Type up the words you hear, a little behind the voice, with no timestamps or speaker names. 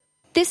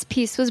This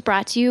piece was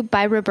brought to you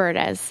by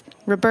Roberta's,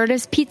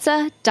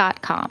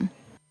 robertaspizza.com.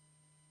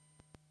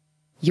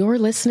 You're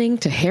listening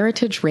to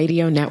Heritage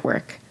Radio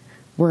Network.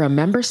 We're a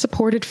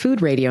member-supported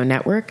food radio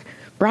network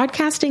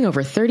broadcasting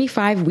over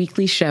 35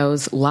 weekly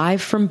shows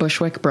live from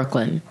Bushwick,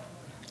 Brooklyn.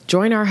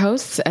 Join our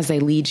hosts as they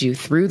lead you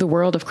through the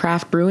world of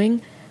craft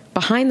brewing,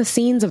 behind the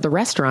scenes of the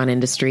restaurant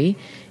industry,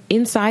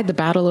 inside the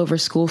battle over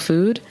school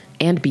food,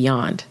 and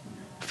beyond.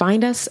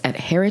 Find us at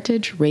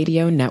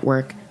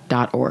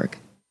heritageradionetwork.org.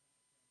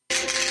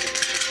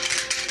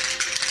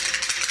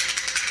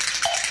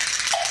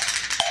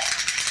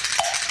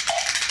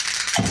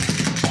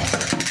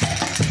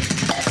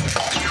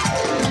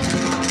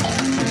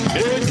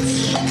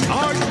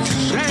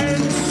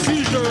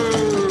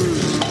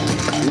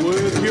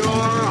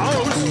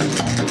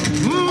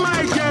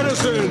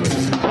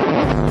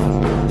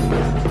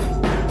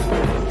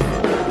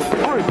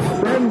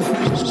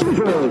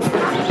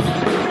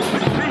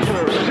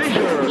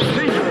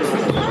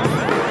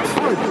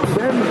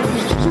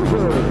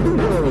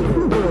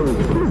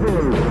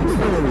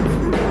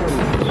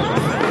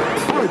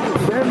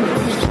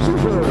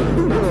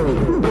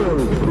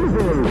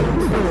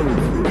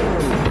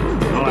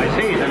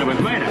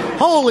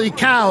 Holy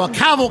cow, a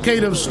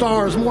cavalcade of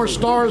stars, more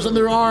stars than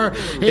there are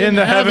in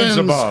the heavens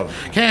above.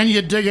 Can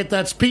you dig it?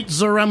 That's Pete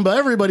Zaremba,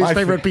 everybody's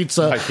favorite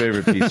pizza. My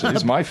favorite pizza.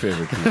 It's my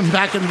favorite pizza.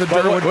 Back in the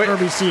Durwood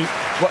Kirby seat.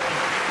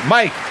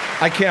 Mike,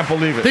 I can't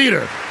believe it.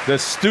 Peter. The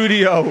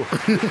studio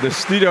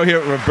here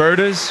at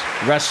Roberta's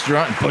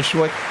restaurant in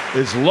Bushwick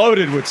is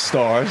loaded with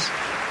stars.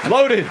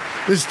 Loaded.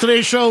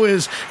 Today's show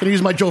is, going to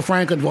use my Joe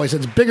Franklin voice,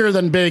 it's bigger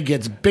than big.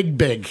 It's big,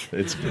 big.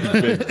 It's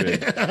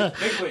big.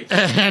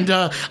 And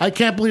I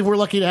can't believe we're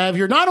lucky to have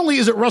here. Not only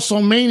is it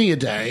WrestleMania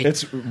Day.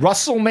 It's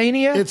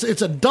WrestleMania?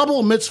 It's a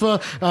double mitzvah.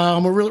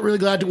 We're really, really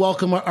glad to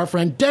welcome our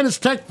friend Dennis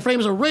Tech,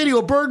 famous as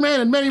Radio Birdman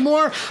and many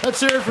more.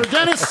 Let's hear it for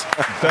Dennis.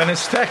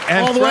 Dennis Tech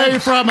and all the way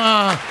from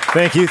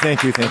Thank you.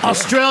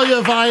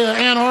 Australia via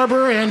Ann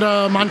Arbor and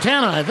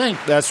Montana, I think.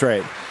 That's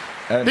right.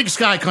 Big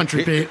sky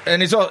country, Pete.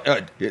 And he's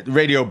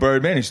Radio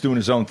Birdman. He's doing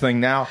his own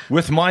thing now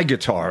with my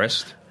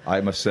guitarist,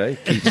 I must say.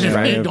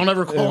 Don't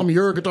ever call him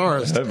your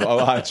guitarist.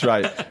 Oh, that's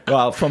right.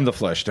 Well, from the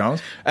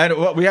Fleshtones.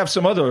 And we have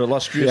some other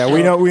illustrious... Yeah,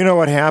 we know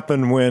what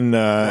happened when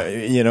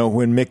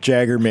Mick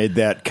Jagger made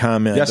that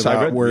comment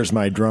about where's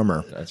my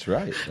drummer. That's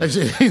right. That's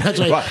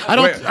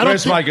right.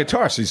 Where's my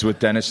guitarist? He's with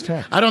Dennis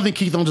Tech. I don't think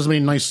Keith owns as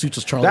many nice suits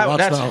as Charlie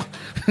Watts, though.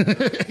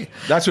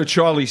 That's what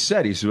Charlie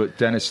said. He's with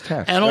Dennis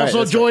Tech. And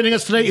also joining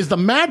us today is the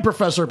Mad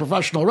Professor of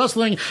Professional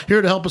Wrestling,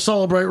 here to help us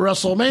celebrate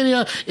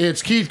WrestleMania.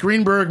 It's Keith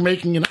Greenberg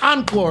making an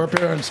encore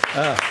appearance.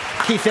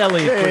 Keith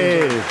Elliott.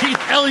 Hey. Keith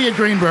Elliott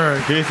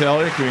Greenberg. Can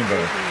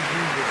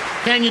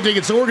you dig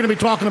it? So we're going to be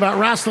talking about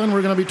wrestling.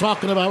 We're going to be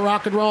talking about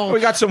rock and roll. We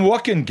got some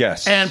walk-in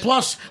guests. And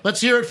plus,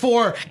 let's hear it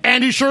for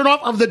Andy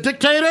Chernoff of the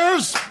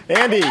Dictators.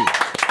 Andy.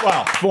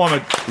 Well,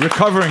 former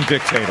recovering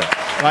dictator,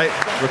 right?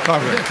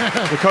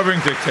 Recovering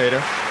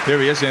dictator. Here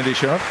he is, Andy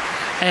Chernoff.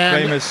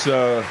 Famous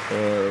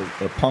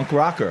punk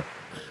rocker.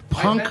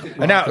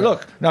 And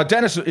now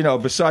Dennis,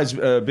 besides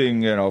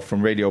being,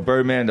 from Radio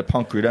Birdman, the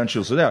punk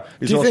credentials are there.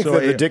 Do you think that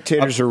the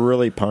Dictators are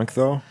really punk,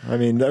 though? I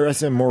mean, they're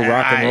more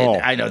rock and roll.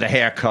 I know, the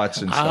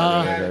haircuts and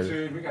stuff.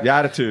 The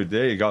attitude,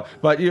 there you go.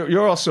 But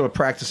you're also a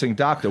practicing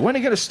doctor. When are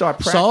you going to stop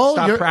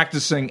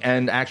practicing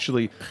and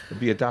actually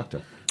be a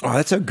doctor? Oh,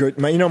 that's a good...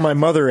 My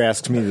mother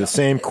asked me the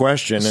same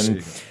question,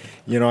 and...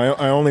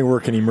 I only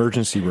work in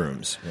emergency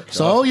rooms.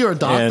 So you're a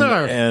doctor,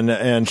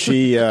 and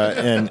she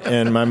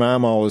and my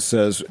mom always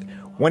says,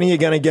 "When are you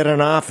going to get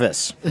an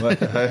office?"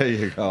 There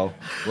you go.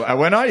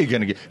 When are you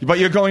going to get? But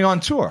you're going on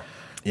tour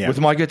with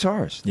my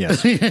guitarist.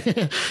 Yes.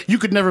 You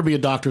could never be a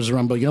doctor,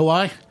 Zaremba. You know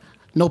why?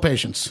 No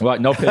patience. Well,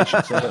 no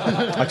patience.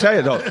 I tell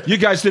you though, you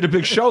guys did a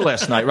big show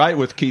last night, right?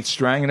 With Keith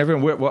Strang and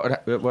everyone.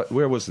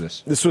 Where was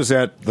this? This was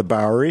at the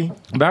Bowery.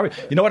 Bowery.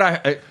 You know what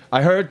I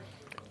heard?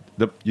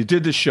 You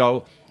did the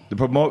show.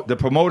 The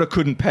promoter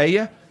couldn't pay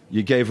you.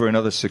 You gave her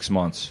another 6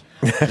 months.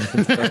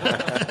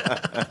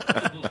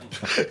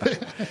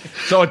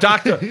 So a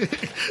doctor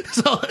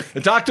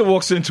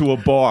walks into a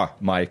bar,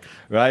 Mike,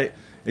 right?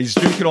 He's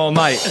drinking all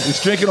night,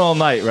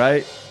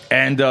 right?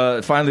 And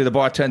finally the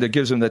bartender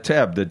gives him the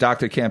tab. The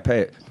doctor can't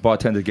pay it. The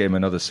bartender gave him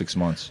another 6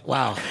 months.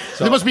 Wow.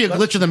 So, there must be a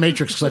glitch in the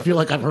Matrix, because I feel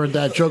like I've heard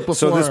that joke before.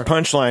 So this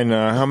punchline,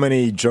 how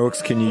many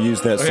jokes can you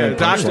use that same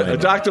punchline? A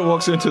doctor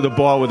walks into the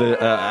bar with an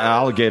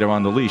alligator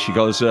on the leach. He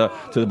goes to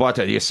the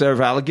bartender, "Do you serve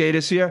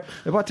alligators here?"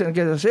 The bartender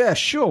goes, "Yeah,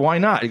 sure, why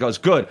not?" He goes,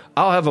 "Good,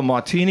 I'll have a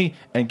martini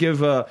and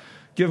give my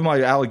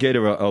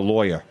alligator a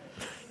lawyer."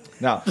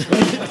 Now...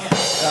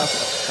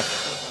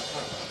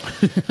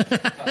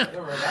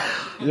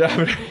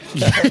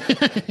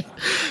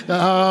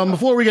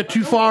 Before we get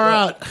too far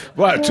out.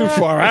 What? Too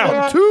far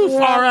out?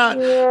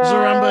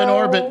 Zaremba in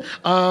orbit.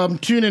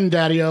 Tune in,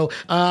 Daddy-O.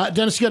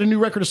 Dennis, you got a new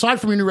record aside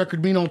from your new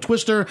record, Mean Old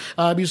Twister.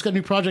 You just got a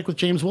new project with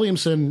James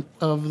Williamson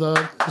of the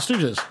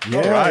Stooges.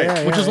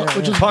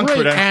 Which is punk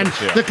great. And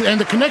yeah.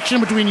 the connection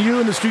between you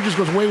and the Stooges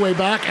goes way, way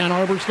back. Ann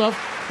Arbor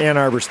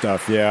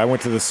stuff. Yeah. I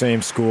went to the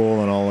same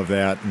school and all of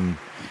that, and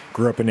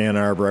grew up in Ann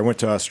Arbor. I went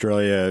to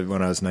Australia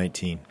when I was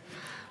 19.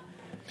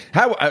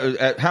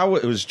 How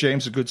was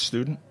James a good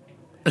student?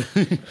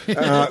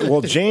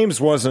 Well, James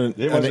wasn't.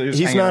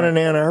 He's not an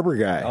Ann Arbor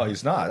guy. Oh,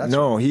 he's not.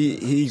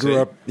 He grew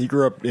up. He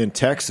grew up in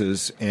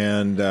Texas,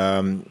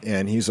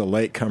 and he's a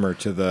latecomer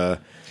to the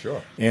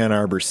Ann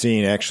Arbor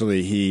scene.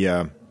 Actually, he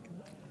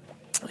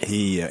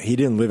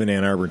didn't live in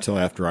Ann Arbor until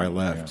after I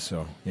left. Yeah.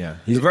 So yeah,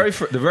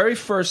 the very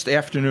first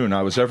afternoon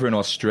I was ever in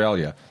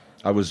Australia,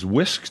 I was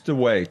whisked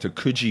away to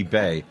Coogee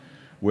Bay,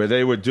 where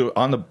they would do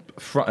on the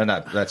front and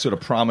that sort of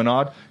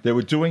promenade. They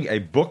were doing a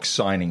book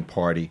signing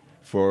party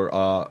for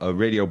a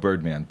Radio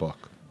Birdman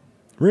book.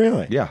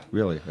 Really? Yeah,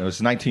 really. It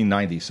was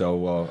 1990,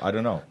 so I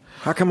don't know.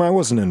 How come I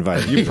wasn't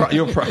invited?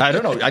 I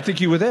don't know. I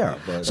think you were there.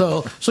 But,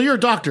 so you're a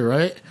doctor,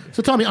 right?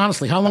 So tell me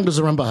honestly, how long does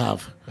Zaremba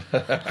have?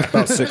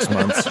 About 6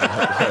 months.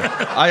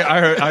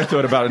 I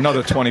thought about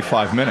another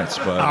 25 minutes.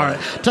 But all right.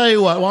 Tell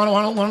you what, why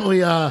don't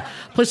we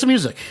play some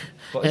music?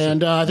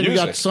 And I think we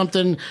got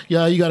something.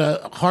 Yeah, you got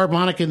a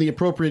harmonic in the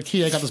appropriate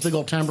key. I got this big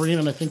old tambourine,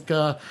 and I think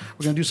we're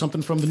going to do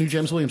something from the new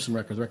James Williamson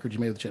record, the record you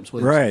made with James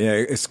Williamson. Right. Yeah,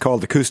 it's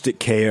called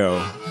Acoustic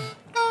KO,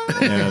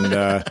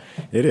 and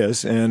it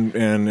is, and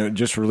it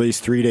just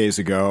released 3 days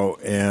ago,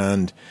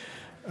 and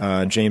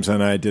James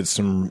and I did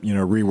some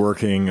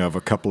reworking of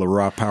a couple of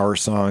Raw Power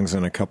songs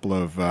and a couple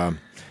of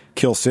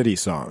Kill City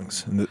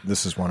songs, and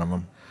this is one of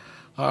them.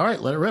 All right,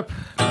 let it rip.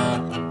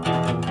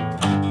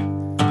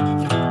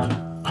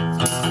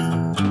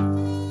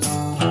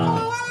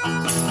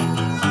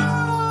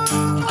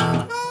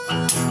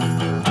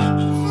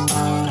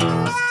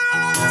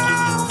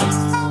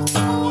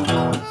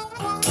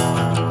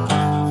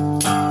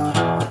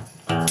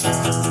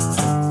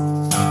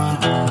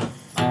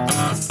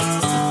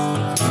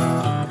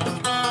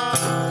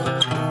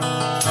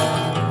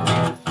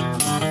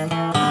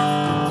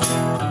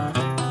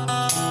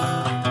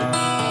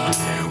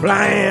 Well,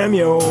 I am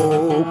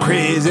your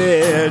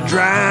crazy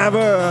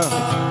driver,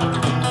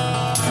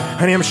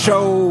 and I'm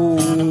sure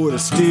to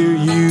steer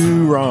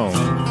you wrong.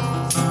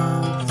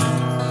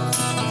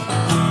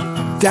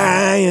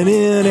 Dying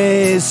in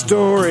a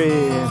story,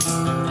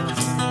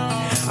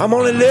 I'm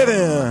only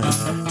living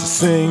to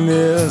sing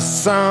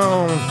this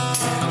song.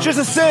 Just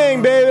to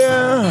sing, baby.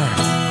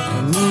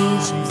 I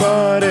need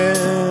somebody,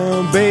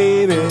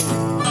 baby.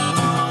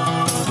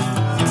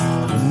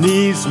 I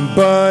need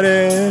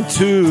somebody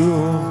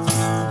too.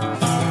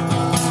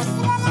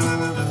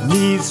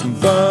 Need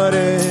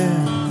somebody,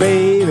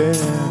 baby,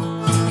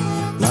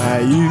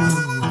 like you,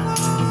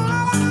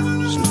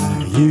 just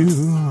like you,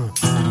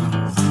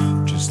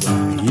 just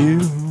like you.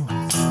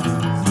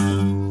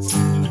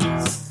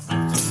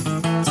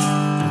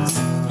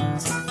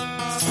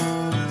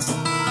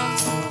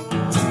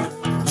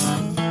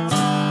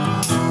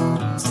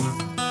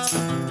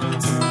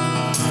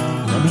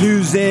 I'm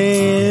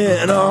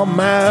losing all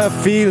my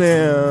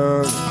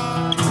feelings,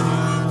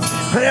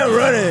 and I'm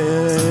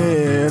running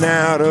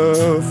out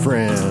of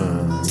friends.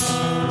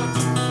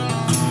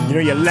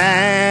 You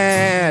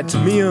lied to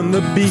me in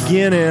the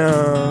beginning.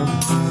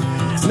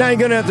 Now you're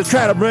gonna have to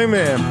try to bring me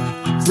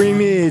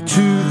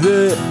to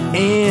the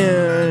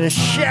end.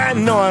 Shit,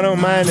 no, I don't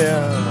mind it.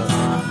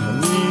 I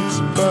need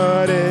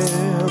somebody,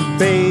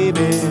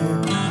 baby.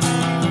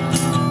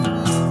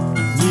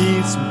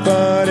 Need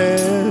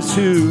somebody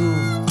too.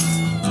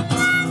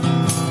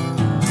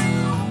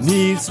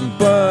 Need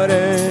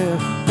somebody,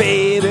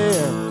 baby.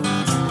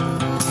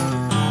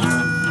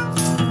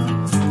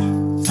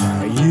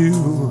 Like you,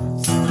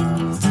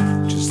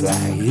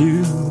 like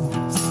you.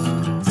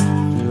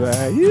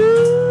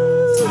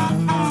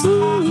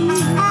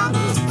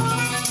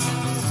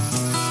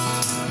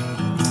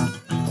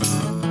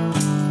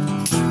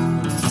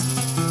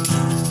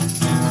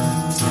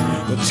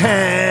 The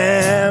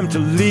time to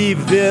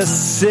leave this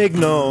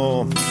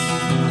signal.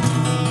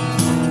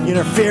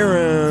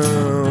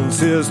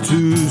 Interference is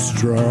too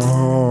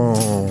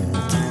strong.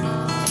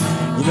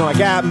 I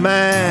got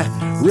my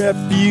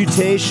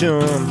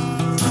reputation.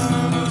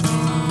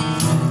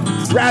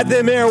 Ride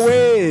them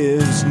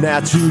airwaves,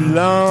 not too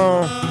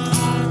long.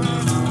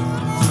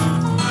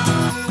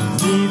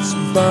 Need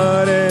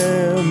somebody,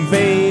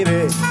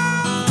 baby.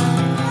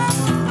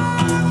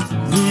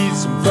 Need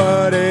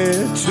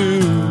somebody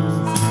too.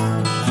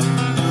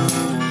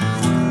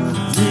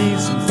 Need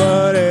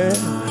somebody,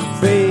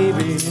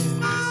 baby.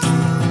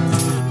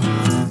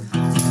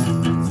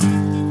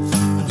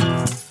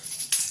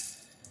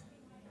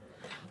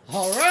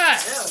 All right.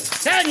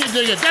 Can you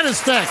dig it?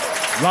 Dennis Beck.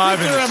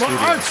 Live in the studio.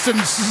 Arts and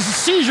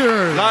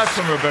Seizures. Live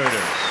from Roberta's.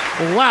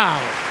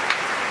 Wow.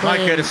 Mike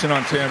Edison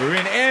on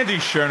tambourine. Andy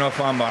Chernoff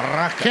on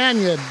maracas.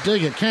 Can you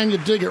dig it? Can you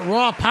dig it?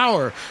 Raw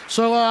Power.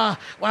 So, wow.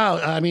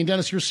 I mean,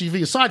 Dennis, your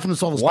CV, aside from this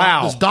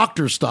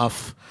doctor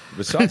stuff.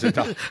 Besides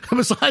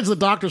the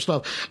doctor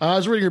stuff. I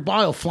was reading your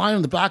bio, flying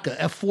in the back of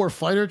F-4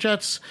 fighter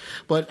jets.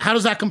 But how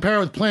does that compare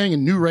with playing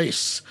in New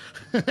Race?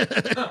 Well,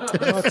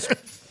 it's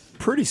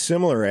pretty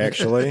similar,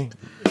 actually.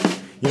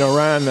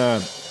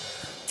 Ron...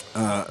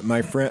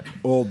 my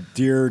old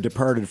dear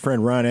departed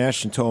friend Ron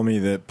Ashton told me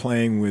that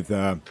playing with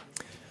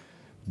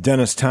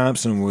Dennis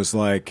Thompson was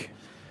like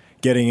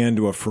getting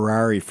into a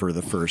Ferrari for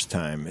the first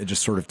time. It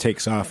just sort of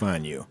takes off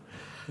on you.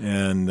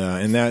 And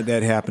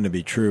that happened to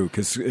be true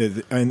because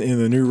in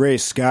the new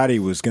race, Scotty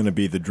was going to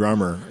be the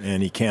drummer,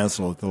 and he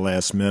canceled at the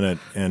last minute.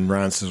 And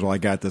Ron says, well, I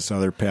got this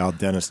other pal,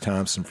 Dennis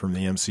Thompson from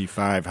the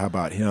MC5. How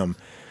about him?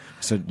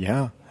 I said,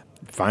 yeah,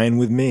 fine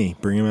with me.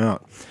 Bring him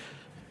out.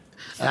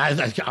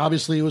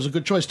 Obviously, it was a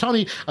good choice. Tell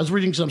me, I was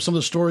reading some of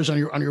the stories on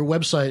your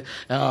website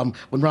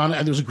when Ron,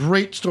 and there was a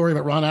great story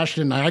about Ron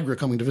Asheton and Niagara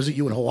coming to visit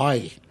you in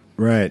Hawaii.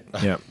 Right.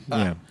 Yeah.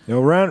 Yeah. You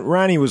know,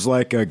 Ronnie was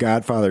like a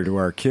godfather to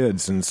our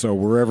kids, and so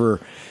wherever,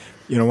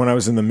 when I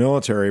was in the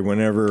military,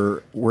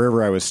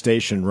 wherever I was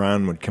stationed,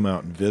 Ron would come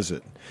out and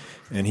visit,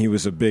 and he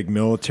was a big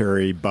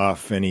military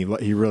buff, and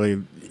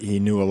he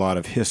knew a lot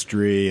of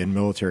history and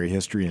military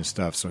history and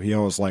stuff. So he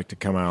always liked to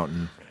come out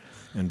and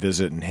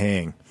visit and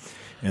hang.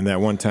 And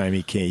that one time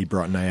he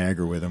brought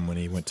Niagara with him when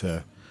he went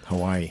to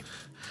Hawaii.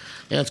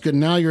 Yeah, it's good.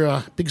 Now you're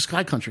a big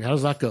sky country. How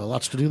does that go?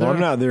 Lots to do there? Well, I'm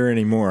not there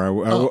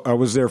anymore. I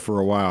was there for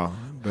a while.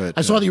 But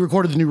I saw that you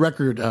recorded the new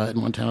record in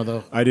Montana,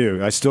 though. I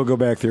do. I still go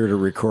back there to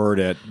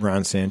record at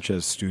Ron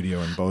Sanchez's studio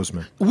in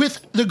Bozeman.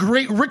 With the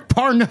great Rick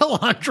Parnell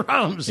on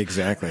drums.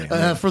 Exactly.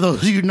 For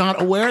those of you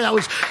not aware, that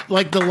was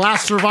like the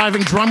last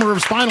surviving drummer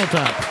of Spinal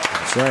Tap.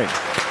 That's right.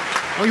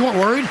 Oh, you weren't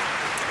worried?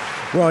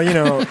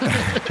 Well,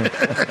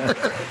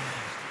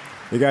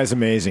 the guy's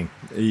amazing.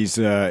 He's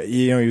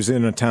he was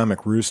in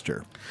Atomic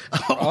Rooster.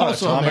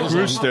 Atomic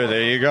Rooster.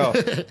 There you go.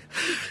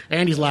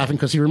 And he's laughing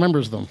because he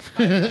remembers them.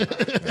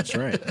 That's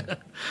right.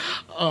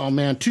 Oh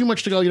man, too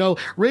much to go.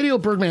 Radio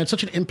Birdman,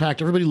 such an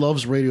impact. Everybody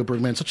loves Radio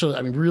Birdman.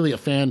 Really a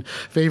fan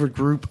favorite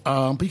group.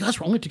 But you guys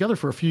were only together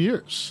for a few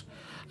years.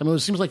 I mean, it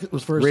seems like it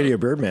was first. Radio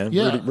Birdman.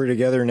 Yeah. We're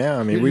together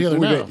now. I mean, we've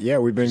been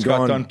He's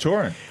going. got done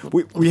touring.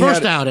 We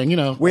first outing,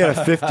 We had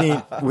a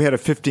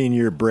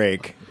 15-year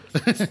break.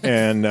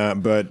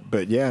 And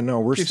but yeah, no,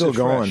 we're Keeps still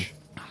going. Fresh.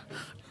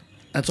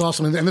 That's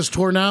awesome. And this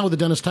tour now with the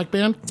Dennis Tech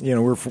Band?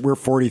 We're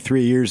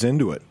 43 years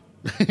into it.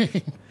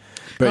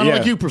 But Kind of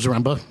like you,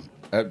 Zaremba.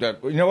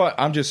 You know what?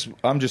 I'm just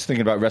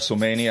thinking about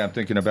WrestleMania. I'm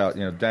thinking about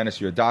Dennis.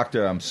 You're a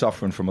doctor. I'm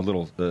suffering from a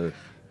little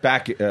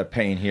back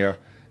pain here,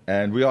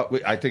 and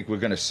I think we're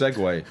going to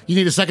segue. You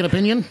need a second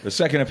opinion? The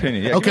second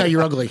opinion. Yeah. Okay,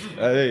 you're ugly.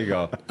 There you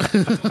go.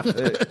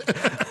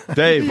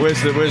 Dave,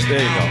 where's there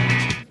you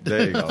go.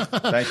 There you go.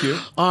 Thank you.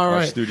 All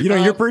right.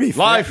 You're pretty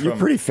live. You're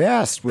pretty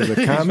fast with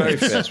the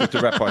comments. Very fast with the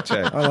repartee.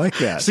 I like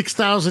that.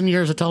 6,000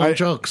 years of telling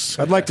jokes.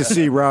 I'd like to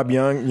see Rob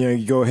Young.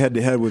 You go head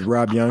to head with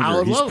Rob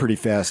Younger. He's pretty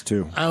fast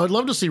too. I would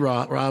love to see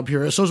Rob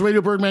here. So is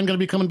Radio Birdman going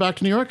to be coming back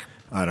to New York?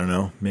 I don't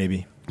know.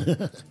 Maybe.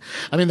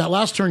 I mean, that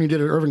last turn you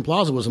did at Irving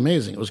Plaza was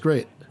amazing. It was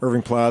great.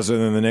 Irving Plaza,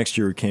 and then the next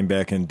year we came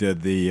back and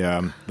did the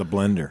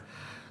Blender.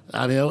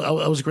 I mean,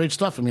 it was great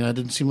stuff. I mean, I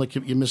didn't seem like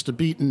you missed a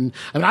beat. And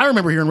I mean, I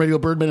remember hearing Radio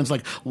Birdman, and it's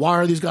like, why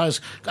are these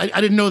guys? I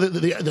didn't know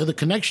the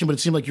connection, but it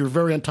seemed like you were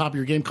very on top of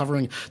your game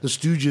covering the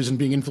Stooges and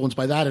being influenced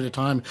by that at a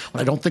time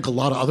when I don't think a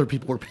lot of other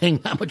people were paying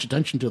that much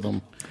attention to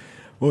them.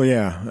 Well,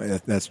 yeah,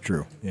 that's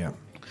true. Yeah.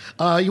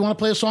 You want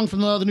to play a song from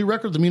the new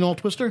record, The Mean Old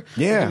Twister?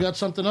 Yeah. You got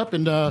something up,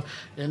 and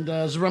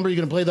remember, you're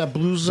going to play that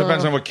blues.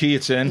 Depends on what key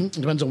it's in.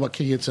 Depends on what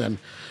key it's in.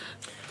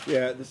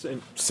 Yeah,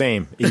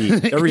 same.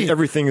 E.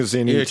 Everything is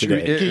in E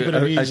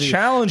today. A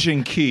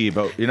challenging key,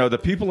 but the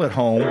people at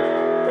home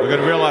are going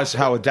to realize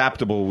how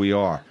adaptable we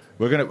are.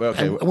 We're going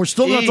to and we're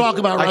still going to talk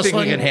about wrestling. I think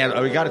we can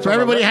handle. We got to for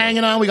everybody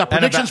hanging on. We got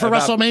predictions for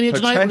WrestleMania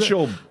tonight.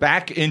 Potential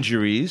back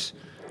injuries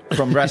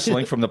from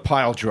wrestling from the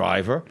pile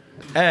driver,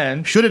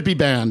 and should it be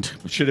banned?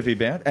 Should it be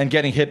banned? And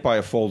getting hit by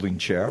a folding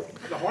chair.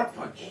 The heart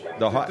punch.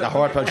 The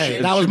heart punch.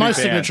 Hey, that was my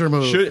signature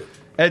move.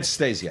 Ed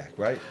Stasiak,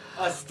 right?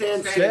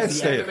 Stan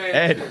Stasiak.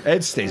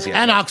 Ed Stasiak.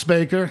 And Ox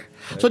Baker.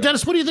 So,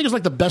 Dennis, what do you think is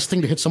like the best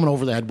thing to hit someone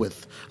over the head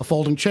with? A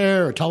folding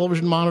chair, a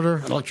television monitor,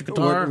 an electric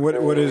guitar?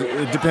 What is?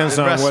 It depends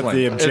on what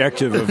the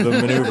objective of the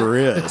maneuver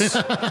is.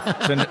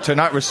 To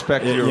not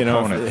respect your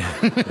opponent.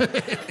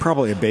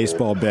 Probably a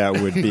baseball bat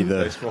would be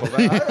the. Baseball bat.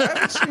 I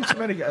haven't seen too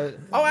many.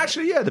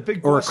 Actually, yeah, the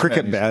big. Or a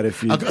cricket bat,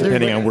 if you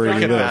depending on where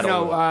you live.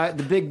 No,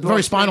 the big.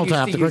 Very Spinal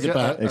Tap, the cricket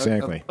bat.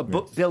 Exactly. A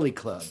billy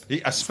club.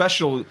 A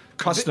special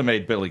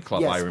custom-made billy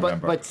club. Yes, I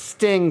remember. But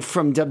Sting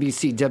from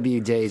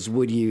WCW days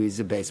would use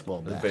a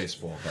baseball bat.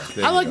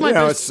 I like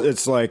my.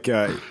 It's like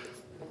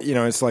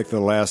it's like the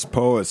last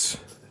poets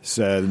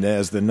said,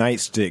 as the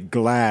nightstick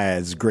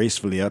glides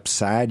gracefully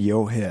upside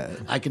your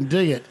head. I can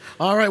dig it.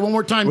 All right, one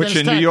more time. Which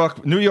Dennis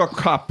in New York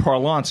cop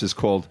parlance is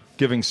called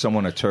giving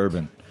someone a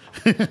turban.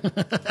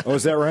 Oh,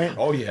 is that right?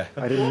 Oh yeah,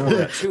 I didn't know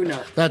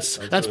that. That's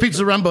Pete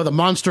Zaremba, the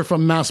monster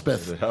from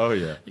Maspeth. Oh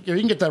yeah, you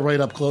can get that right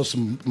up close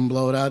and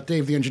blow it out.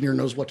 Dave, the engineer,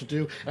 knows what to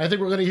do. And I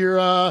think we're going to hear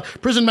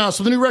Prison Mouse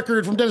with a new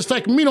record from Dennis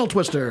Tech, Mean Old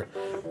Twister.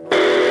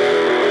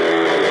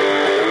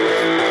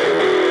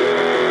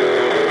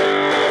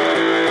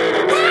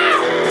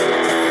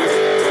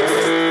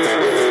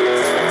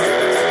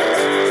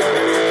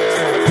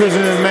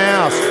 Prison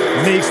Mouse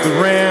makes the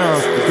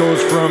rounds. It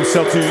goes from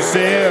cell to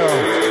cell.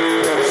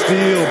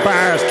 Steel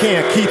bars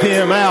can't keep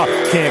him out,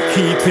 can't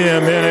keep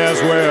him in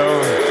as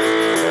well.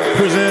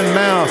 Prison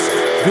Mouse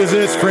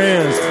visits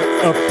friends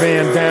up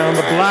and down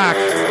the block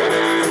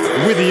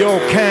with the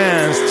old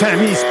kinds. Time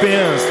he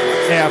spends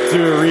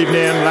after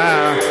evening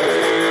life.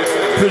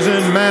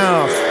 Prison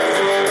mouse,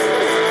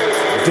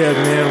 dead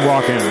man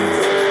walking.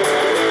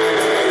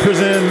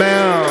 Prison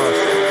mouse,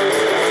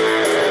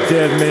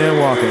 dead man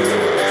walking.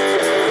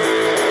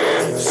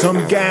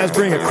 Some guys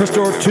bring a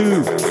crystal or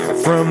two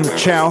from the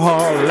chow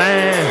hall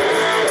line.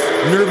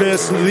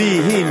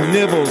 Nervously he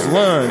nibbles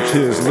lunch,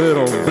 his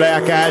little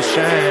black eyes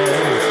shine.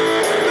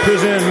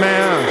 Prison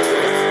mouse,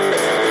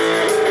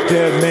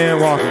 dead man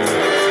walking.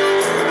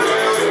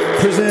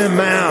 Prison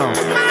mouse,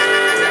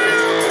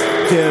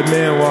 dead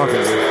man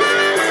walking.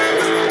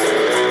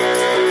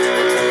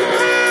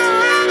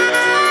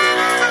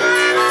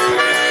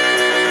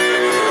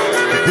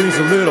 It brings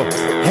a little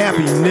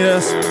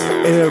happiness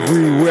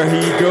everywhere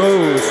he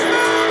goes.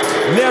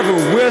 Never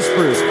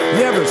whispers,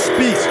 never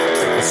speaks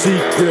the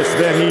secrets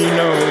that he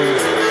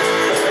knows.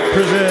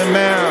 Prison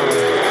mouse,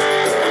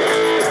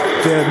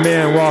 dead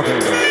man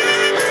walking.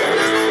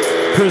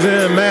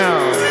 Prison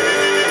mouse,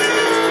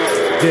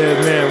 dead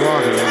man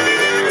walking.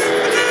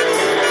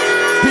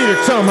 Peter,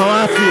 tell him how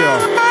I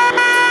feel.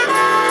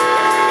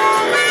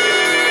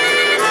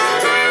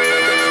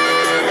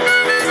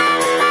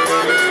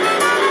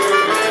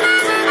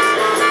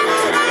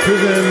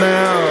 Prison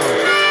mouse,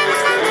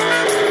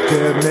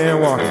 dead man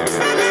walking.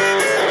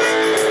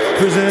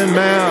 Prison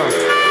mouse,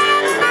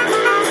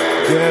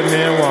 dead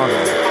man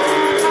walking.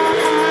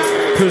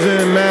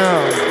 Prison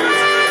mouse,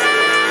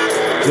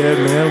 dead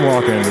man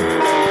walking.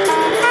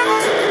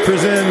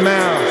 Prison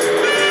mouse,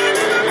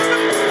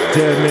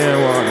 dead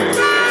man walking.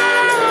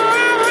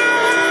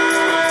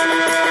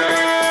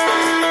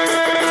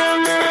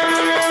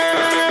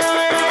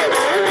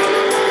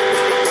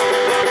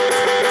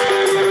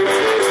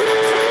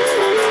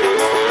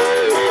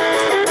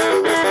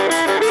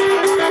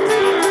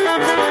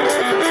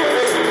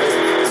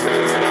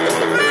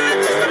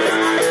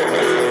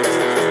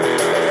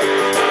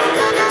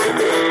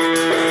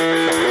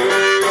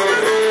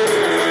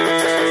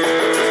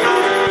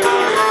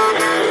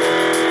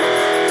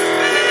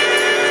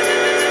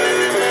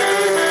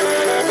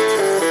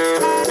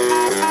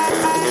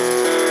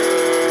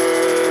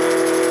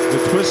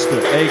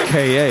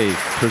 A.K.A.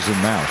 Prison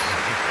Mouse.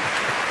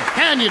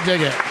 Can you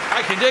dig it?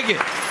 I can dig it.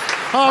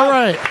 All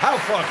right. How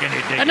far can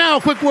you dig And now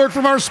a quick word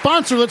from our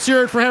sponsor. Let's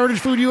hear it for Heritage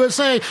Food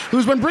USA,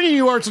 who's been bringing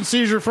you Arts and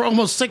Seizure for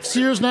almost 6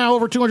 years now,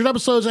 over 200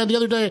 episodes. And the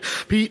other day,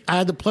 Pete, I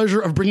had the pleasure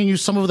of bringing you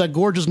some of that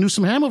gorgeous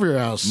Newsom ham over your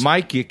house.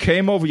 Mike, you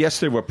came over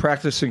yesterday. We're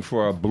practicing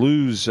for a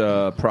blues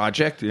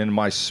project in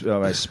my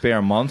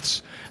spare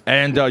months.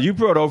 And you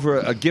brought over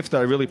a gift that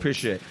I really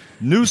appreciate.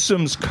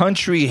 Newsom's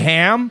Country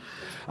Ham.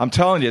 I'm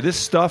telling you, this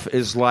stuff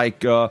is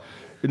like, people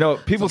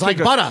it's think like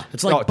butter.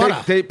 It's like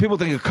butter. People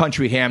think of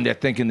country ham. They're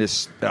thinking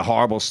this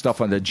horrible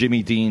stuff on the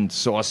Jimmy Dean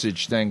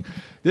sausage thing.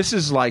 This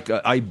is like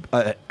a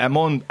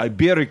Amon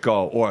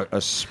Iberico or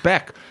a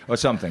speck or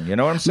something. You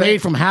know what I'm saying?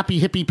 Made from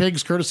happy hippie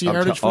pigs, courtesy of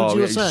Heritage Foods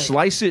USA.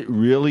 Slice it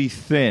really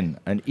thin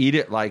and eat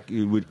it like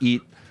you would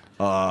eat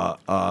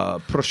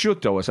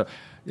prosciutto or something.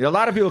 A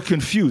lot of people are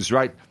confused,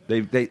 right?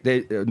 They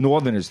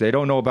Northerners, they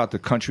don't know about the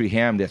country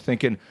ham. They're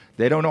thinking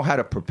they don't know how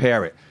to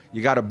prepare it.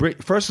 You got to bring.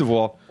 First of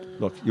all,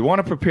 look, you want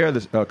to prepare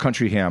the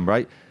country ham,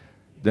 right?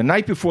 The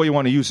night before you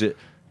want to use it,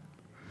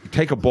 you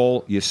take a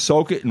bowl, you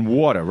soak it in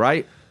water,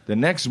 right? The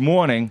next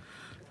morning,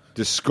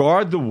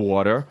 discard the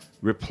water,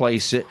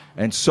 replace it,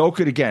 and soak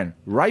it again.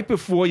 Right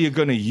before you're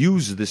going to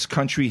use this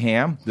country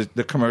ham,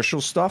 the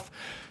commercial stuff,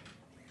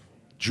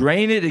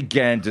 drain it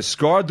again,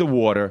 discard the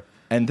water,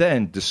 and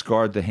then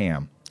discard the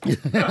ham.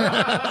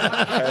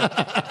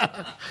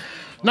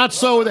 Not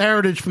so with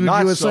Heritage Food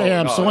USA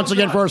ham. So once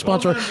again, for our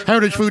sponsor,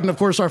 Heritage Food, and of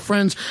course our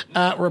friends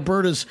at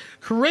Roberta's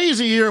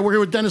Crazy Year. We're here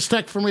with Dennis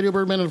Tech from Radio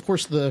Birdman, and of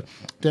course the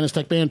Dennis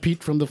Tech Band,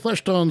 Pete from the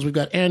Fleshtones. We've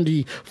got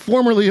Andy,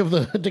 formerly of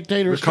the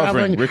Dictators,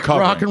 traveling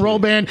rock and roll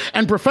band,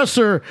 and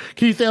Professor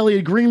Keith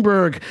Elliott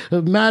Greenberg,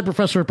 a mad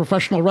professor of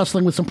professional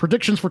wrestling, with some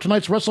predictions for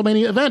tonight's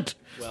WrestleMania event.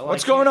 Well,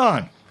 what's going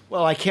on?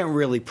 Well, I can't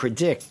really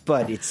predict,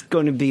 but it's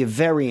going to be a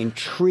very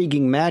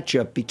intriguing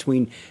matchup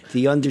between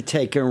The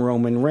Undertaker and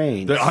Roman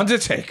Reigns. The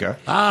Undertaker?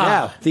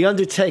 Now, The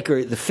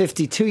Undertaker, the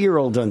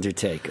 52-year-old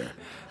Undertaker.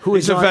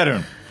 He's a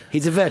veteran.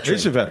 He's a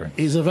veteran.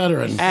 He's a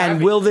veteran.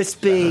 And will this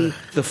be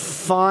the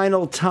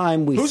final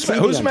time we see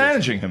Who's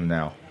managing him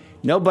now?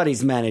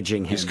 Nobody's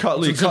managing him. He's cut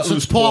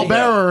loose. Paul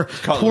Bearer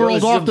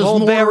twirled off this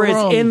Paul Bearer is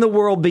Rome. in the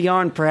world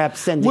beyond, perhaps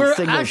sending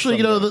signals.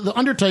 Actually, the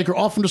Undertaker,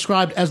 often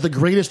described as the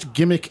greatest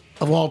gimmick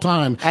of all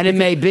time. And it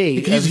may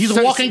be. He's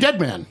a walking dead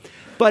man.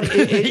 But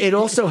it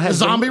also has...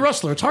 a zombie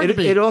wrestler. It's hard to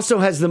beat. It also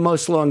has the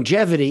most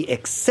longevity,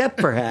 except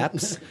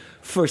perhaps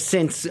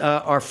since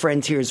our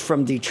friend here is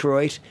from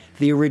Detroit,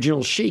 the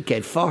original Sheik,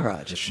 Ed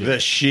Farhad. The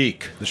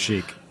Sheik.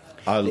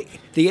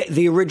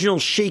 The original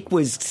Sheik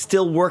was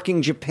still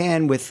working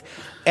Japan with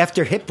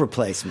after hip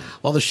replacement.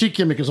 Well, the Sheik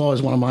gimmick is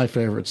always one of my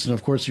favorites, and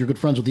of course, you're good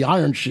friends with the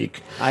Iron Sheik.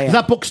 Is am.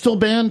 that book still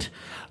banned?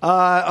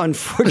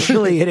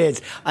 Unfortunately, it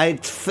is.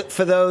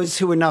 For those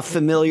who are not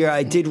familiar,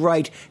 I did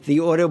write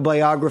the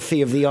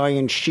autobiography of the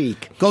Iron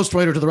Sheik.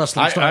 Ghostwriter to the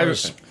wrestling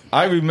stars.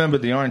 I remember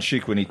the Iron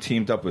Sheik when he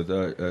teamed up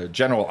with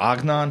General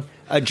Agnon.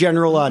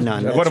 General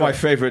Adnan. One of my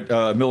favorite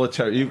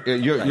military.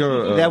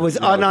 That was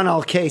Adnan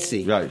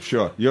Al-Qaisi. Right,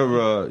 sure.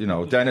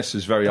 Dennis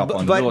is very up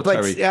on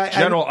military.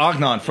 General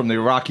Agnon from the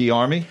Iraqi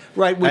army.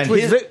 Right, which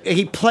was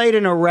he played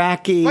an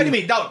Iraqi. What do you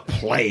mean? No,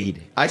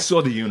 played. I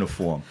saw the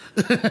uniform,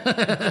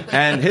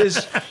 and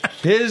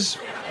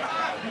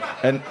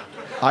and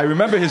I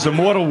remember his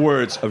immortal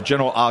words of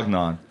General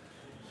Agnon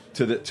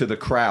to the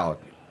crowd: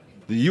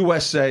 "The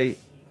USA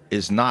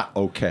is not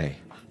okay."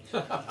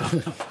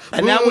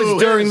 And that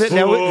was during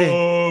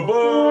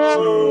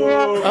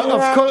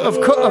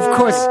of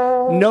course,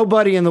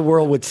 nobody in the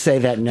world would say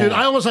that now. Dude,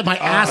 I almost had my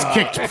ass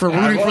kicked for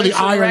rooting for the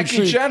Iron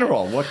Sheik.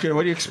 General, what do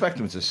you expect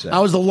him to say? I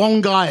was the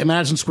lone guy at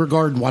Madison Square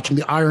Garden watching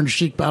the Iron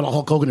Sheik battle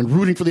Hulk Hogan and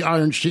rooting for the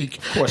Iron Sheik.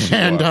 Of course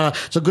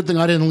it's a good thing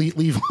I didn't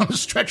leave on the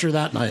stretcher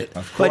that night.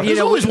 But there's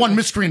always one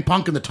mystery and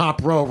Punk in the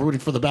top row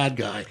rooting for the bad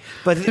guy.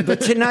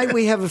 But tonight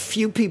we have a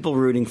few people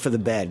rooting for the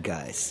bad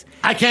guys.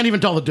 I can't even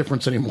tell the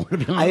difference anymore, to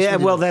be honest with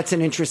you. Well, that's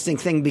an interesting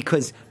thing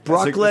because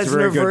Brock Lesnar... That's a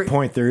very good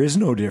point. There is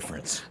no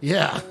difference.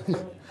 Yeah.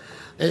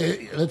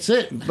 That's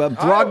it. But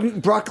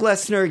Brock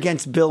Lesnar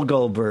against Bill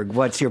Goldberg,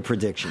 what's your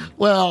prediction?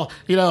 Well,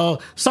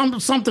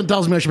 something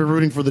tells me I should be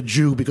rooting for the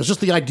Jew, because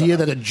just the idea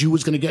that a Jew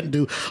is going to get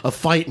into a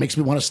fight makes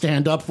me want to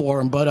stand up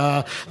for him.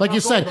 But like you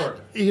said,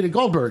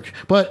 Goldberg.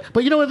 But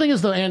the thing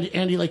is, though,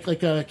 Andy, like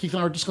Keith and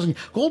I were discussing,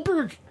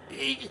 Goldberg...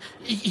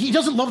 He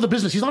doesn't love the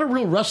business. He's not a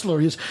real wrestler.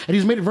 He's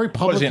made it very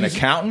public. Was he an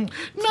accountant?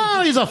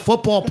 No, he's a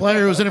football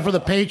player who's in it for the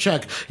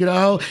paycheck,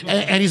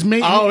 and he's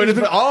made... in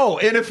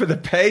it for the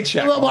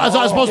paycheck. Well, as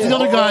opposed to the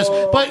other guys.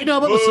 But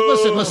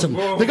listen.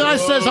 The guy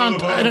says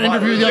in an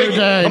interview the other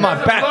day... Come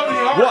on, back.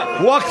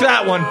 Walk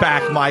that one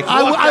back, Mike.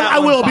 I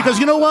will, because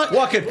you know what?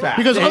 Walk it back.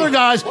 Because other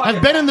guys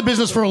have been in the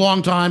business for a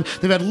long time.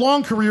 They've had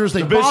long careers.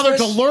 They've bothered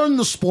to learn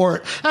the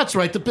sport. That's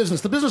right, the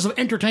business of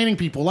entertaining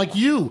people, like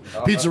you,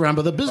 Pete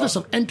Zaremba, the business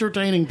of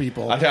entertaining people.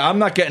 I'm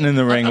not getting in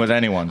the ring with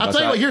anyone. I'll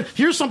tell you what.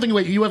 Here's something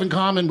you have in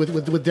common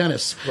with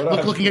Dennis.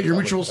 Looking at your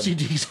mutual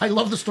CDs, I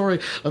love the story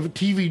of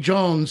TV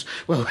Jones,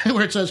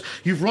 where it says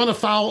you've run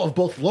afoul of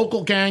both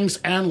local gangs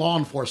and law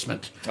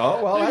enforcement.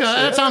 Oh well,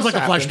 that sounds like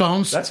the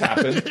Fleshtones. That's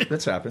happened.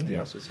 That's happened.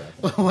 Yes, it's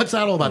happened. What's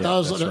that all about?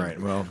 Yeah, that's right.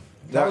 Well,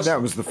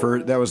 that was the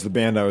first. That was the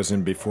band I was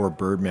in before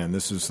Birdman.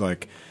 This was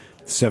like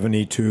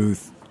 72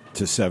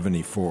 to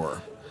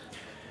 74.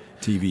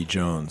 TV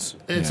Jones.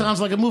 It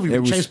sounds like a movie.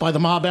 We're chased by the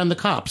mob and the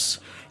cops.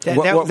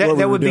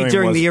 That would be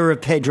during the era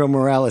of Pedro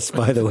Morales,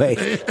 by the way,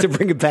 to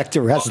bring it back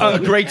to wrestling. A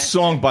great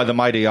song by the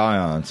Mighty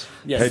Ions.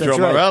 Yes, Pedro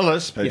right.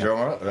 Morales.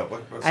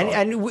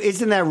 And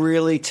isn't that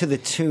really to the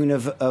tune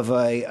of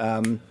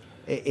a?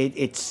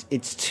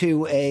 It's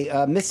to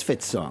a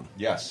Misfits song.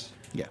 Yes.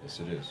 Yeah. Yes,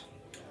 it is.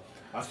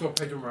 I saw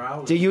Pedro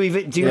Morales. Do you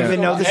even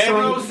know the song?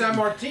 Pedro San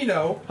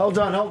Martino. Hold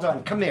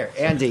on. Come here,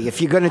 Andy.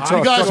 If you're going to talk,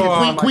 you guys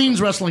are Queens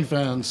wrestling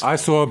fans. I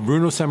saw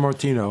Bruno San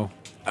Martino.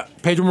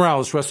 Pedro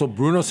Morales wrestled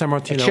Bruno San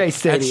Martino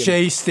at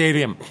Shea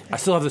Stadium. I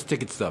still have this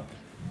ticket stub.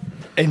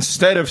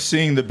 Instead of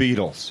seeing the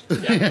Beatles.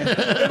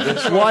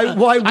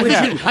 Why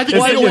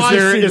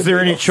is there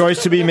any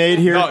choice to be made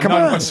here? No,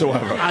 none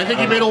whatsoever. I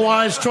think he made a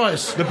wise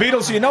choice. The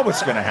Beatles, you know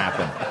what's going to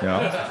happen.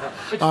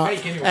 It's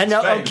fake anyway. And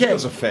now,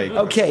 Beatles are fake.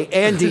 Okay,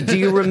 Andy, do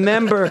you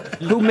remember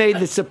who made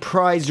the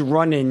surprise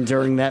run-in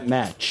during that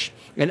match?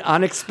 An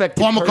unexpected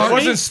Paul McCartney? It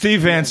wasn't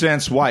Steve Van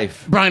Zant's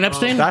wife. Brian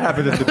Epstein? That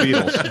happened at the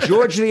Beatles.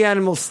 George the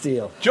Animal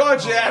Steel.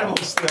 George the Animal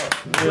Steel.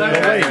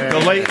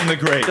 The late and the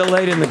great. The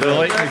late and the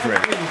great.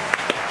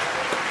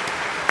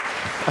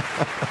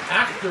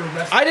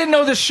 I didn't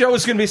know this show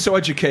was going to be so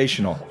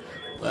educational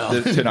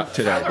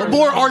today.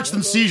 More arts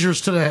than seizures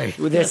today.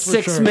 With that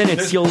 6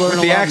 minutes, you'll learn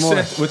a lot more.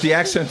 With the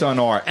accent on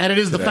art. And it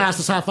is the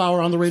fastest half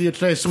hour on the radio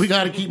today, so we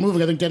got to keep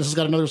moving. I think Dennis has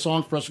got another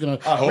song for us. We're going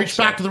to reach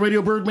back to the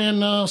Radio Birdman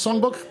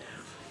songbook.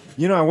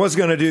 I was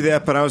going to do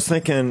that, but I was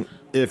thinking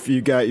if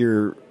you got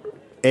your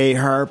A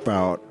harp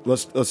out,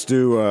 let's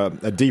do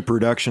a deep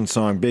reduction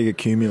song, Big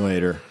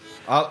Accumulator.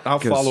 I'll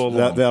follow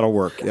along. That'll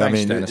work.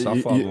 Thanks, Dennis. I'll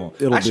follow along.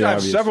 It'll Actually, be I have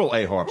obvious. several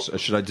A harps.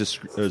 Should I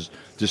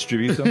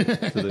distribute them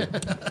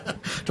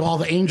to all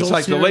the angels? It's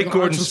like the late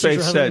Gordon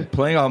Space said: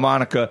 playing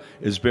harmonica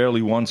is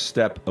barely one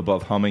step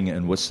above humming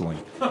and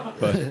whistling.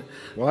 But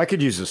well, I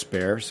could use a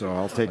spare, so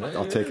I'll take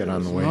it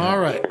on the way. All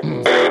right.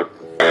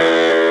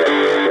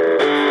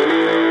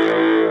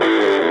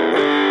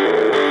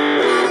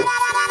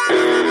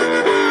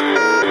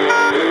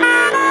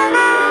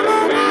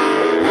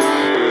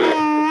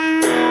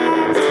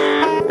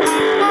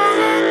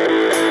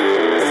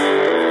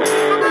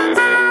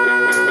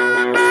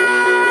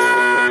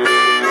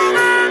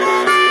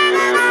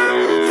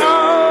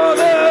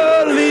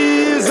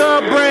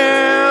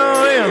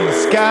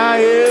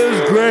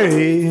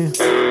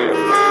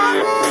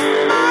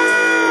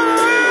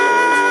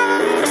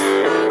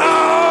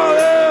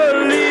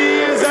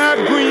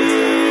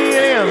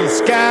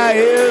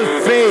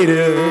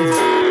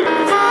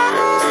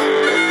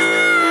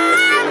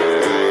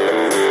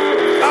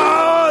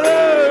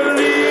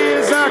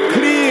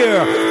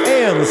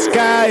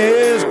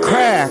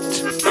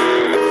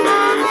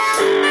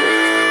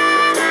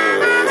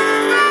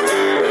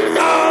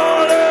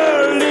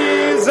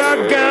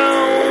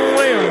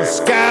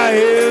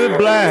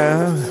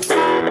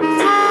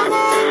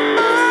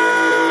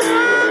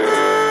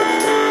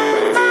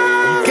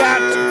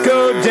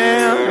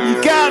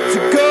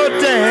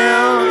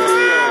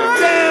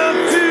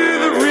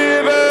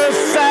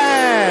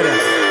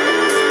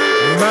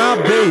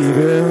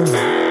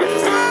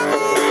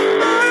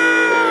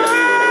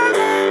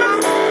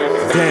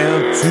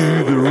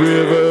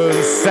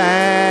 riverside,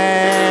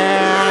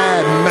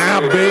 my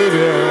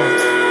baby.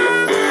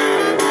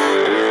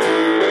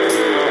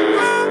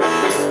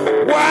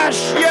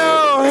 Wash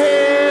your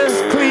hands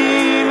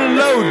clean,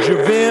 load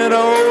your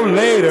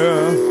ventilator.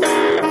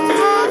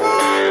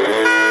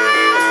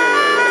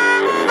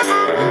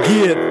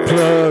 Get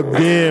plugged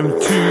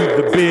into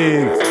the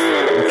big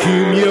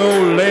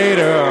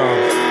accumulator.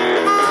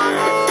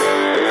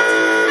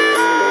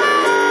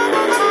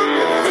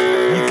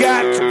 You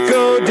got to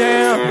go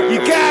down, you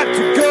got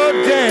to go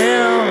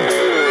down.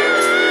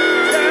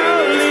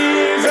 Down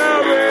leaves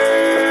are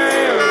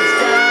red, the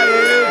sky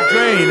is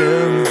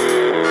draining.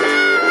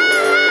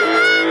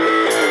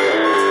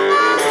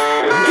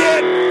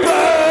 Get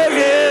plugged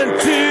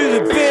into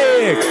the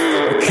big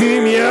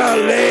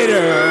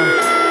accumulator.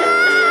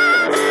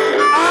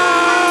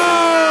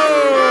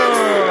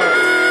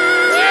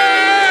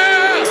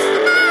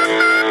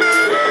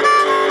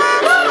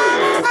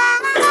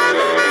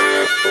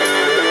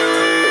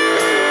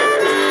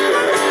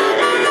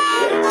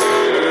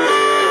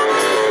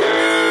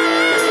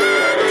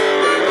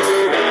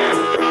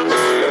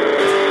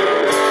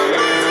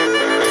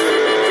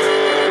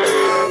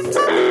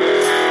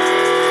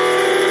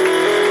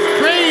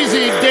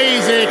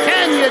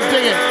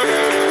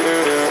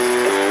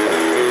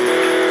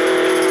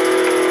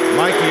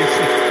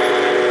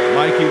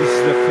 Mikey, this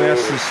is the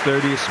fastest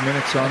 30th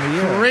minutes on the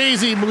air.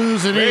 Crazy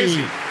blues and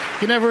Crazy.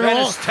 You never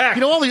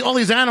all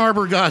these Ann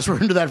Arbor guys were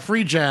into that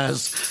free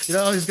jazz. You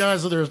know, all these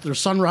guys, they're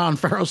Sun Ra and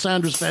Pharoah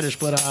Sanders fetish,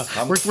 but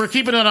we're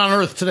keeping it on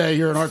Earth today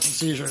here in Arts and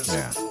Seizures.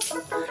 Yeah.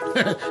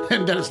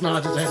 And Dennis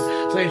nods his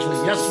head sagely.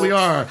 Yes, we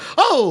are.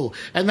 Oh,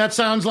 and that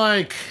sounds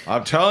like...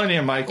 I'm telling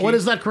you, Mikey. What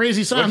is that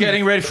crazy sound? We're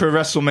getting ready for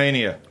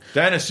WrestleMania.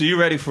 Dennis, are you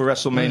ready for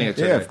WrestleMania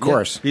today? Yeah, of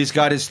course. Yeah. He's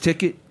got his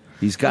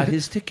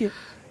ticket.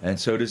 And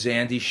so does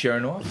Andy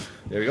Chernoff.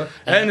 There we go.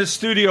 And the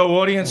studio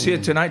audience here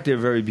tonight, they're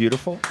very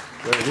beautiful.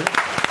 Very good.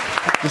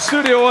 The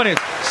studio audience,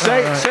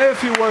 say a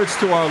few words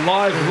to our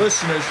live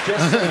listeners.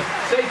 Just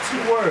say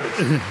 2 words.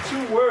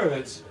 2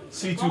 words.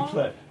 S'il vous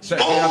plaît.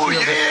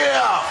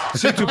 yeah!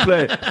 S'il vous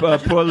plaît,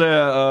 pour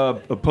le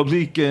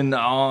public in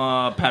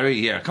Paris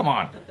here. Come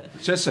on.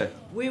 Just say.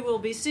 We will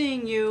be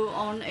seeing you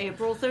on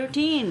April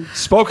 13.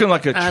 Spoken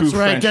like a true That's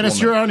right, French Dennis.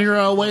 woman. You're on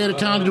your way out of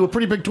town to do a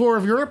pretty big tour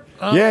of Europe.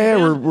 Yeah,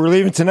 we're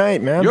leaving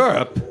tonight, man.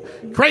 Europe?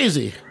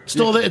 Crazy.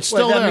 Still, it's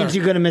still that there. means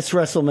you're going to miss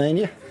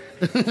WrestleMania?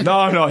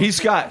 No, he's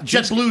got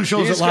JetBlue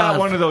shows He's it live. got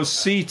one of those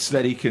seats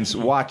that he can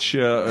watch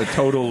a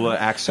total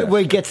access.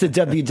 Where he gets the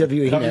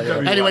WWE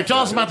network. Anyway, tell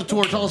us about the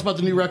tour. Tell us about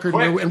the new record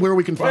and where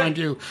we can find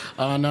you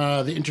on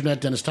the internet,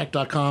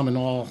 DennisTech.com and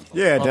all.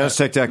 Yeah, all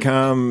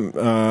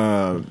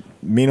DennisTech.com,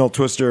 Mean Old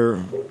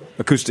Twister,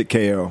 Acoustic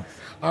KO.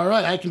 All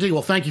right, I continue.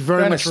 Well, thank you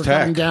very Dennis much for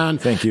Tech. coming down.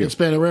 Thank you. It's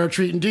been a rare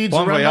treat indeed.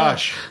 Bon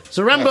voyage.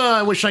 Zaremba,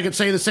 I wish I could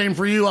say the same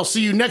for you. I'll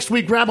see you next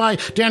week. Rabbi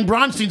Dan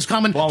Bronstein's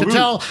coming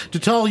to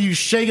tell you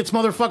Shagets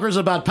motherfuckers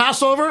about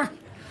Passover.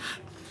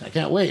 I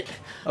can't wait.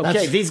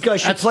 Okay, these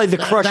guys should play the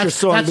Crusher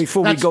song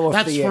before we go off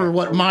that's the air. That's for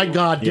what my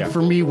God did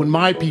for me when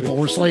my people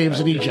were slaves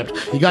in Egypt.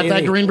 You got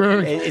that,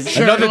 Greenberg?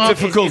 Another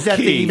difficult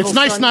key. It's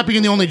nice not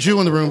being the only Jew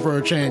in the room for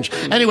a change.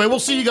 Anyway, we'll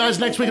see you guys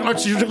next week in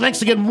Arts.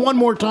 Thanks again one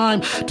more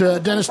time to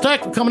Dennis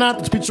Tech for coming out.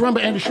 It's Pete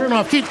Zaremba, Andy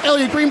Chernoff, Keith,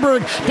 Elliot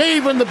Greenberg,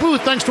 Dave in the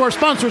booth. Thanks to our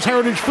sponsors,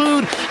 Heritage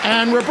Food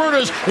and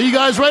Roberta's. Are you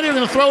guys ready? I'm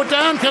going to throw it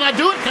down. Can I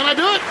do it? Can I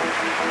do it?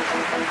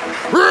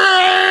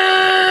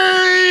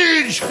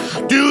 Rage!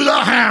 Do the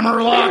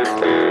hammer lock.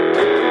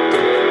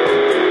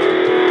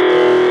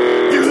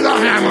 Do the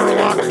hammer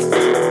lock. Do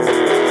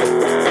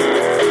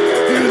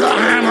the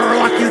hammer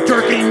lock, you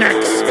turkey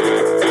necks.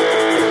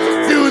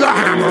 Do the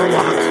hammer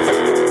lock.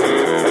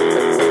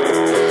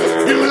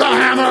 Do the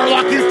hammer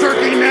lock, you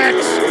turkey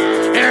necks.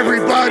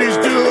 Everybody's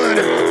doing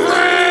it.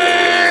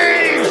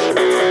 Rage!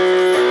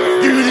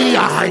 Do the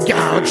eye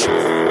gouge.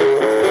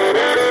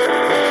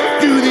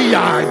 Do the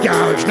eye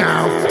gouge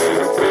now.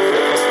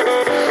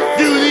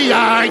 Do the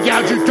eye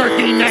gouge, you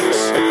turkey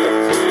necks.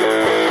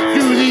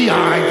 Do the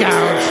eye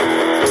gouge.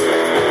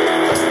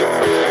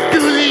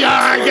 Do the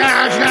eye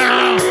gouge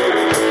now.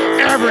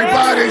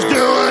 Everybody's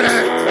doing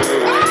it.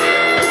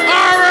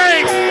 All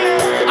right.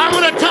 I'm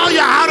going to tell you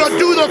how to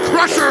do the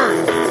crusher.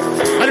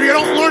 And if you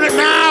don't learn it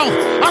now,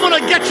 I'm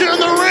going to get you in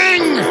the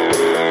ring.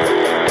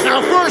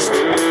 Now first,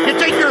 you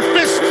take your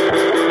fist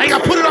and you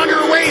put it on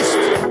your waist.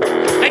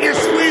 And you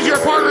squeeze your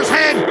partner's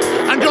head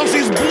until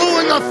she's blue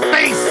in the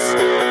face.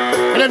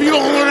 And if you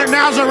don't learn it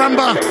now,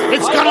 Zaremba,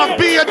 it's gonna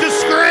be a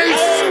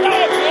disgrace.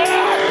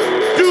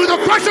 Do the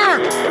crusher.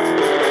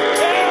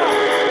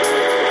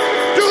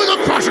 Do the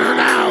crusher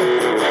now.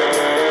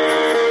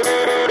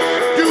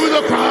 Do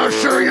the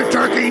crusher, you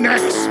turkey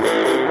necks.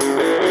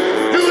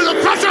 Do the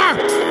crusher.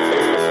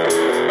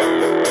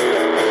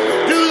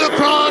 Do the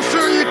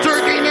crusher, you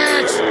turkey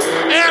necks.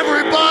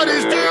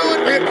 Everybody's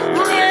doing it.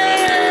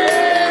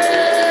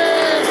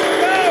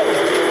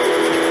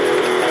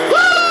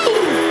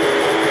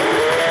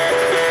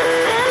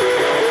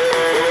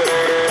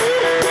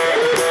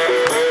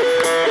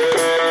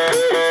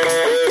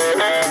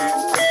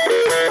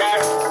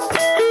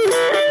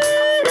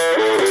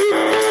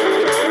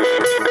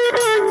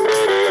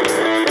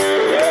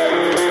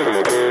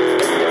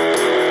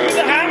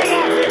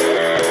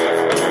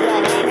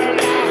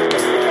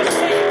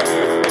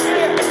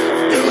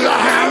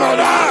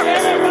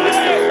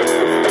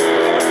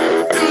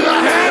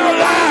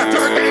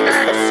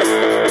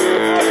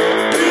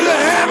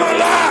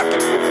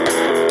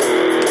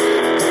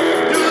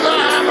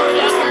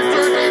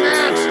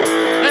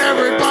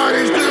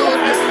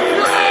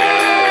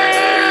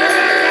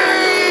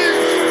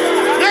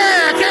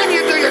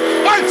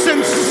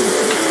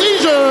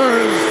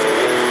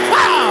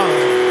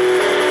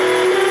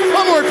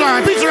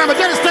 Zaremba,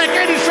 Dennis Tech,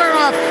 Andy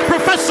Sherlock,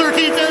 Professor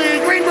Keith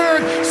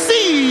Greenberg.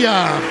 See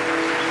ya!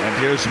 And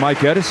here's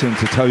Mike Edison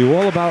to tell you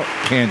all about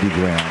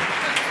Candygram.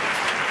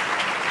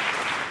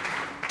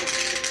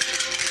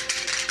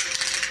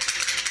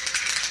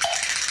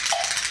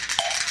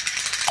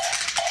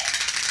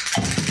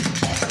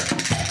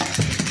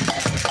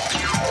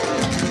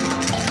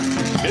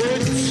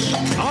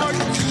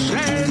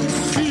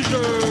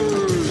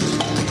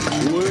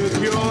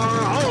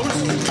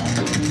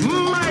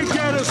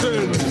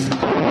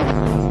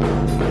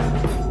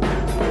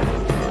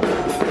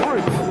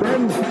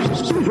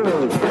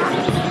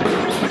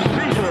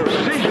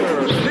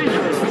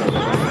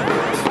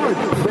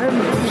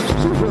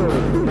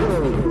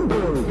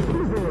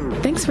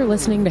 Thanks for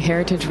listening to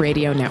Heritage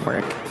Radio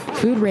Network,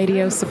 food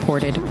radio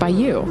supported by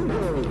you.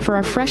 For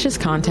our freshest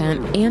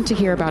content and to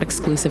hear about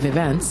exclusive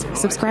events,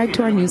 subscribe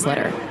to our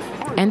newsletter.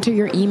 Enter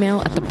your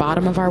email at the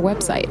bottom of our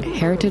website,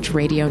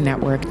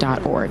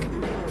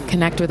 heritageradionetwork.org.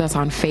 Connect with us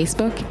on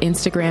Facebook,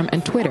 Instagram,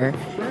 and Twitter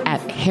at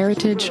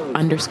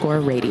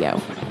heritage_radio.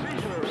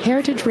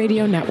 Heritage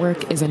Radio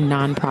Network is a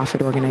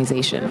nonprofit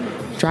organization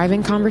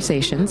driving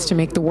conversations to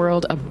make the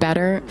world a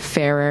better,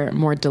 fairer,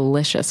 more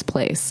delicious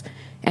place.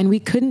 And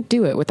we couldn't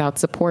do it without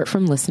support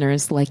from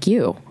listeners like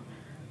you.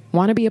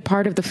 Want to be a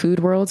part of the food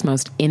world's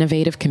most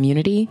innovative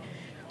community?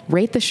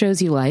 Rate the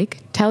shows you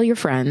like, tell your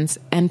friends,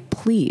 and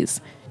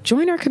please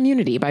join our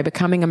community by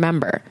becoming a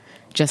member.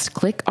 Just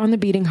click on the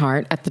beating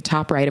heart at the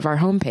top right of our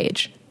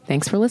homepage.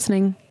 Thanks for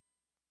listening.